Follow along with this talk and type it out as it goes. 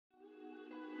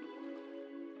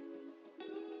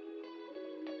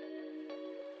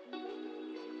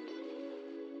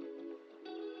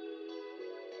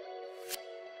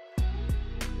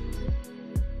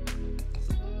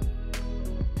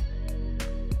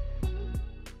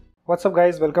What's up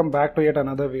guys, welcome back to yet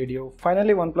another video.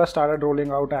 Finally OnePlus started rolling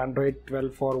out Android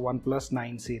 12 for OnePlus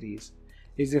 9 series.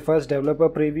 It's the first developer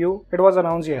preview. It was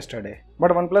announced yesterday.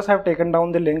 But OnePlus have taken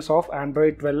down the links of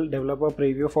Android 12 developer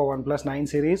preview for OnePlus 9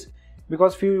 series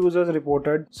because few users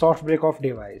reported soft break of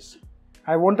device.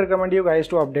 I won't recommend you guys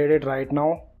to update it right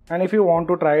now. And if you want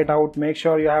to try it out, make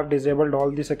sure you have disabled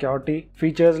all the security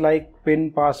features like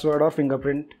PIN, password or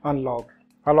fingerprint unlocked.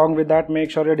 Along with that, make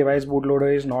sure your device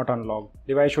bootloader is not unlocked.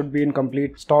 Device should be in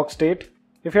complete stock state.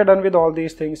 If you're done with all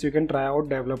these things, you can try out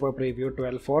Developer Preview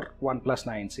 12 for OnePlus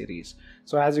 9 series.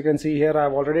 So as you can see here,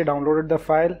 I've already downloaded the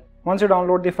file. Once you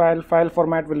download the file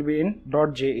format will be in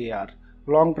 .jar.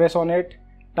 Long press on it,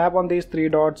 tap on these three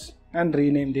dots and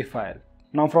rename the file.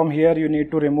 Now from here you need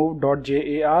to remove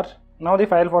 .jar. Now the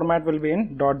file format will be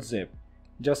in .zip.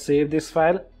 Just save this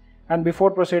file. And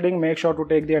before proceeding, make sure to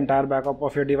take the entire backup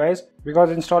of your device because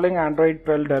installing Android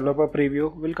 12 Developer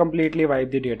Preview will completely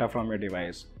wipe the data from your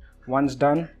device. Once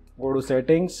done, go to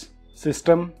Settings,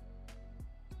 System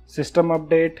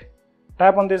Update,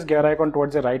 tap on this gear icon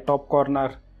towards the right top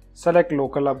corner, select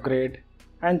Local Upgrade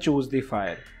and choose the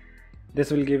file. This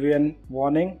will give you a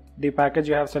warning. The package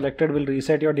you have selected will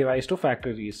reset your device to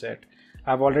factory reset.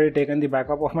 I've already taken the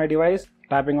backup of my device,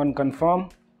 tapping on Confirm,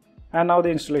 and now the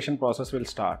installation process will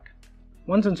start.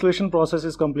 Once installation process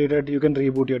is completed, you can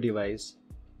reboot your device.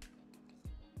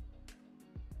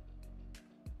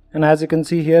 And as you can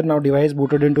see here, now device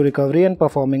booted into recovery and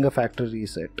performing a factory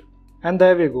reset. And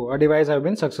there we go, our device has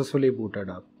been successfully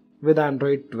booted up with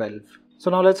Android 12.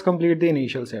 So now let's complete the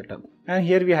initial setup. And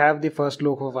here we have the first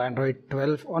look of Android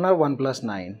 12 on our OnePlus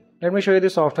 9. Let me show you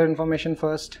the software information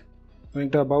first.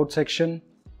 Going to About section.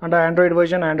 Under Android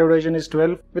version is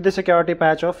 12 with the security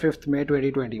patch of 5th May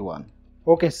 2021.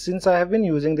 Okay, since I have been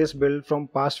using this build from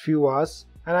past few hours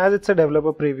and as it's a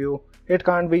developer preview, it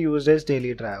can't be used as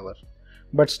daily driver.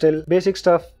 But still, basic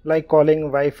stuff like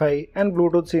calling, Wi-Fi and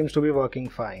Bluetooth seems to be working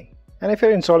fine. And if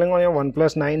you're installing on your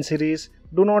OnePlus 9 series,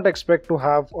 do not expect to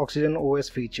have Oxygen OS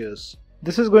features.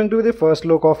 This is going to be the first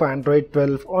look of Android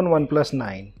 12 on OnePlus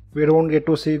 9. We don't get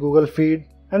to see Google Feed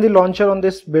and the launcher on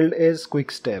this build is Quick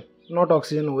Step, not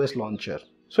Oxygen OS launcher.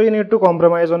 So you need to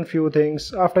compromise on few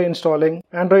things after installing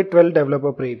Android 12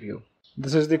 Developer Preview.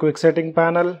 This is the quick setting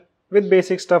panel with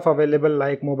basic stuff available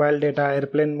like mobile data,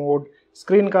 airplane mode,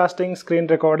 screencasting, screen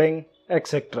recording,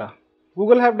 etc.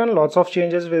 Google have done lots of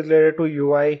changes related to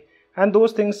UI and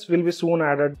those things will be soon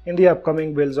added in the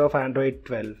upcoming builds of Android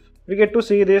 12. We get to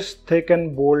see this thick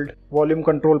and bold volume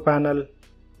control panel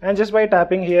and just by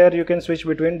tapping here you can switch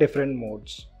between different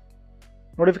modes.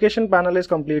 Notification panel is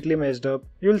completely messed up.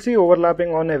 You'll see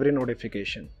overlapping on every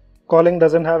notification. Calling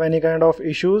doesn't have any kind of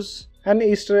issues and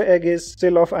Easter egg is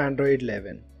still of Android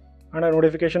 11. Under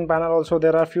notification panel also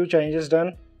there are few changes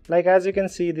done, like as you can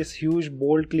see this huge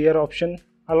bold clear option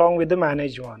along with the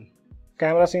manage one.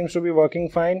 Camera seems to be working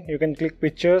fine. You can click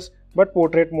pictures but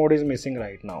portrait mode is missing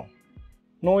right now.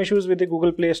 No issues with the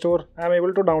Google Play Store. I am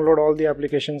able to download all the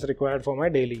applications required for my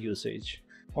daily usage.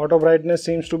 Auto brightness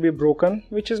seems to be broken,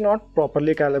 which is not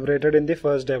properly calibrated in the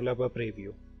first developer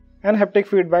preview. And haptic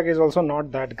feedback is also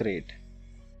not that great.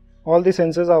 All the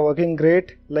sensors are working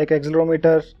great like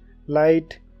accelerometer,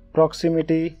 light,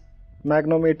 proximity,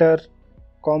 magnometer,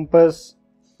 compass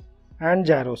and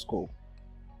gyroscope.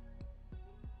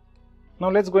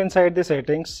 Now let's go inside the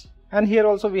settings and here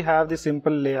also we have the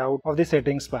simple layout of the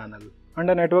settings panel.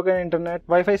 Under network and internet,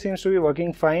 Wi-Fi seems to be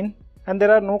working fine. And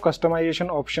there are no customization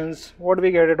options what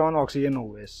we get it on Oxygen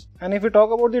OS. And if we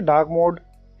talk about the dark mode,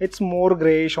 it's more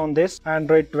grayish on this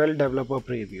Android 12 developer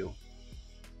preview.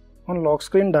 On lock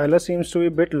screen, dialer seems to be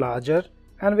a bit larger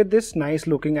and with this nice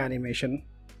looking animation.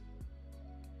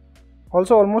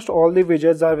 Also almost all the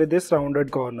widgets are with these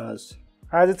rounded corners.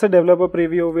 As it's a developer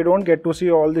preview, we don't get to see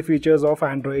all the features of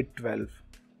Android 12.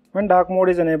 When dark mode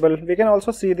is enabled, we can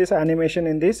also see this animation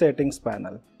in the settings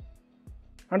panel.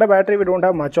 Under battery we don't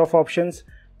have much of options,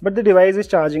 but the device is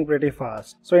charging pretty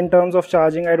fast. So in terms of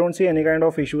charging, I don't see any kind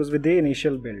of issues with the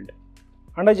initial build.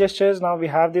 Under gestures now we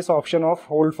have this option of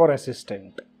hold for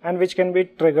assistant and which can be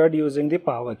triggered using the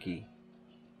power key.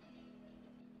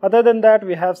 Other than that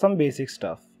we have some basic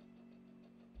stuff.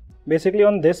 Basically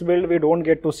on this build we don't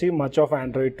get to see much of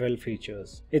Android 12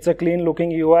 features. It's a clean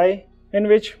looking UI in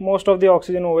which most of the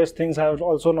Oxygen OS things have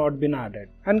also not been added.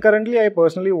 And currently I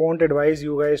personally won't advise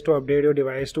you guys to update your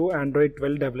device to Android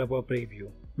 12 Developer Preview.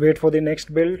 Wait for the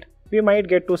next build. We might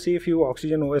get to see few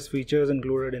Oxygen OS features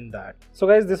included in that. So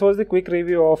guys, this was the quick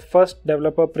review of first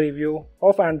developer preview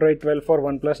of Android 12 for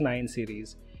OnePlus 9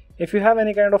 series. If you have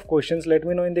any kind of questions, let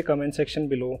me know in the comment section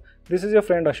below. This is your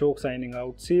friend Ashok signing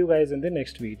out. See you guys in the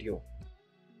next video.